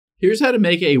Here's how to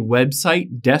make a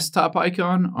website desktop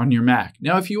icon on your Mac.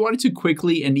 Now, if you wanted to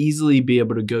quickly and easily be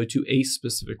able to go to a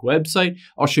specific website,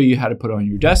 I'll show you how to put it on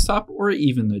your desktop or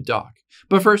even the dock.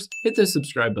 But first, hit the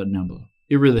subscribe button down below.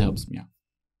 It really helps me out.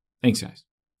 Thanks, guys.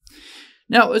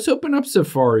 Now, let's open up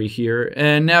Safari here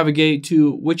and navigate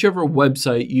to whichever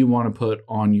website you want to put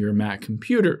on your Mac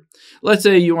computer. Let's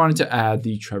say you wanted to add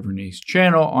the Trevor Nace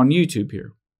channel on YouTube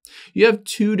here. You have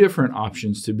two different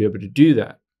options to be able to do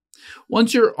that.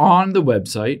 Once you're on the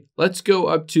website, let's go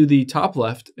up to the top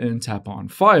left and tap on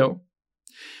File.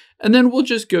 And then we'll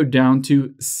just go down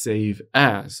to Save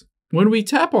As. When we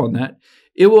tap on that,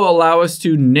 it will allow us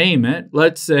to name it.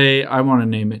 Let's say I want to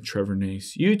name it Trevor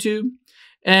Nace YouTube.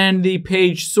 And the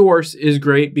page source is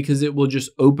great because it will just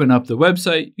open up the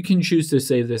website. You can choose to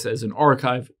save this as an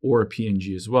archive or a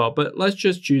PNG as well, but let's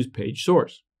just choose page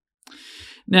source.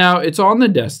 Now it's on the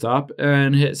desktop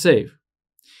and hit save.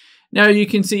 Now you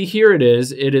can see here it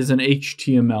is an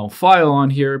HTML file on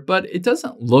here, but it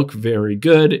doesn't look very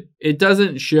good. It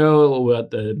doesn't show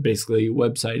what the basically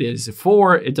website is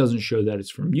for. It doesn't show that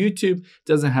it's from YouTube. It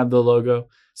doesn't have the logo.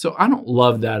 So I don't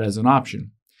love that as an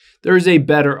option. There is a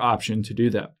better option to do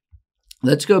that.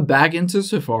 Let's go back into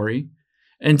Safari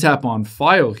and tap on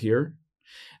File here.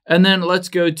 And then let's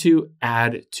go to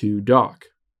Add to Dock.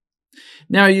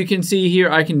 Now you can see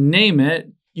here I can name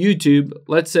it YouTube,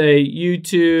 let's say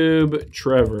YouTube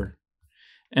Trevor,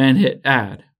 and hit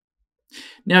add.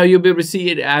 Now you'll be able to see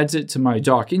it adds it to my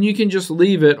dock, and you can just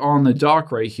leave it on the dock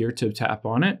right here to tap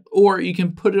on it, or you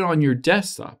can put it on your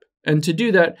desktop. And to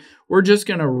do that, we're just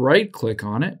going to right click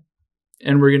on it,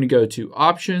 and we're going to go to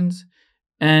Options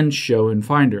and Show in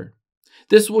Finder.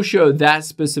 This will show that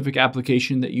specific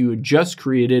application that you had just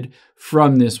created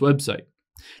from this website.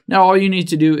 Now all you need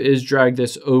to do is drag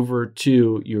this over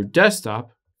to your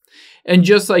desktop. And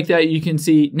just like that, you can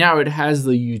see now it has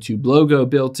the YouTube logo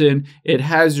built in. It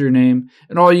has your name.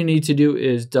 And all you need to do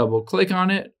is double click on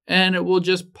it and it will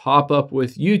just pop up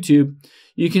with YouTube.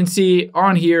 You can see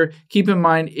on here, keep in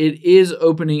mind, it is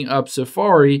opening up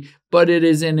Safari, but it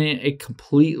is in a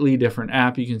completely different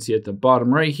app. You can see at the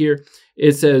bottom right here,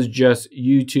 it says just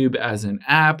YouTube as an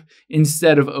app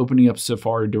instead of opening up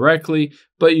Safari directly,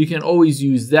 but you can always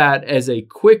use that as a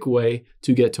quick way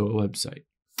to get to a website.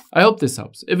 I hope this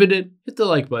helps. If it did, hit the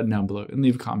like button down below and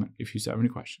leave a comment if you have any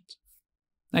questions.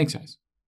 Thanks, guys.